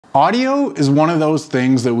Audio is one of those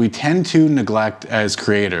things that we tend to neglect as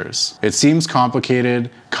creators. It seems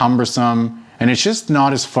complicated, cumbersome, and it's just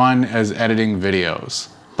not as fun as editing videos.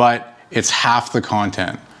 But it's half the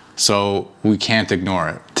content, so we can't ignore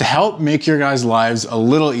it. To help make your guys' lives a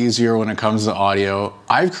little easier when it comes to audio,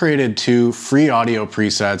 I've created 2 free audio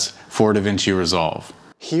presets for DaVinci Resolve.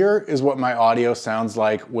 Here is what my audio sounds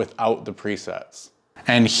like without the presets.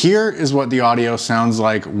 And here is what the audio sounds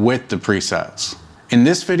like with the presets. In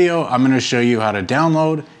this video, I'm going to show you how to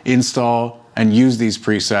download, install, and use these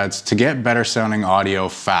presets to get better sounding audio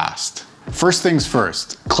fast. First things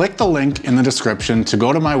first, click the link in the description to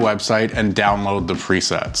go to my website and download the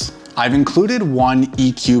presets. I've included 1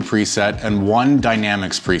 EQ preset and 1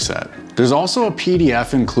 dynamics preset. There's also a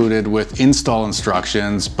PDF included with install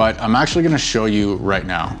instructions, but I'm actually going to show you right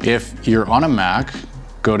now. If you're on a Mac,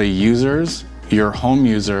 go to Users, your home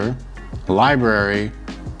user, Library,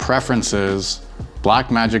 Preferences,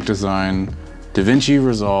 Blackmagic Design, DaVinci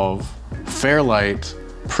Resolve, Fairlight,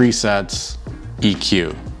 Presets,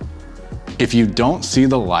 EQ. If you don't see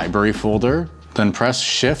the library folder, then press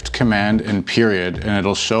Shift, Command, and period, and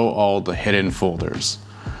it'll show all the hidden folders.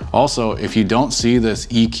 Also, if you don't see this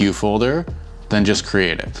EQ folder, then just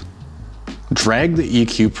create it. Drag the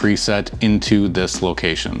EQ preset into this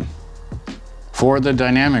location. For the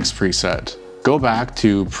dynamics preset, go back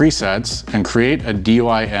to Presets and create a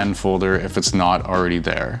DYN folder if it's not already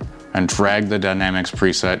there, and drag the dynamics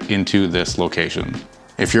preset into this location.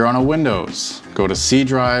 If you're on a Windows, go to C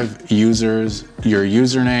drive, Users, your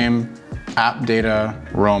username, App Data,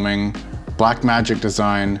 Roaming, Blackmagic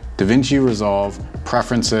Design, DaVinci Resolve,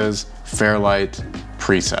 Preferences, Fairlight,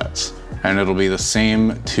 Presets. And it'll be the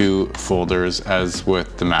same 2 folders as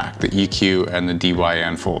with the Mac, the EQ and the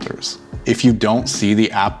DYN folders. If you don't see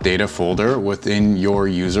the app data folder within your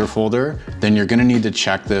user folder, then you're gonna need to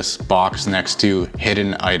check this box next to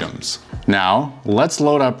hidden items. Now, let's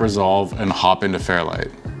load up Resolve and hop into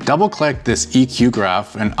Fairlight. Double click this EQ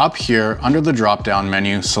graph and up here under the drop-down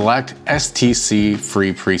menu, select STC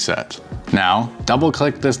free preset. Now, double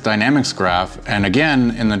click this dynamics graph and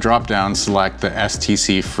again in the drop-down select the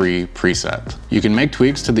STC free preset. You can make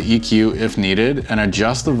tweaks to the EQ if needed and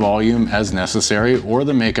adjust the volume as necessary or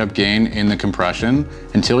the makeup gain in the compression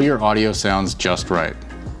until your audio sounds just right.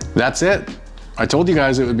 That's it. I told you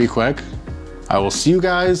guys it would be quick. I will see you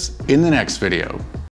guys in the next video.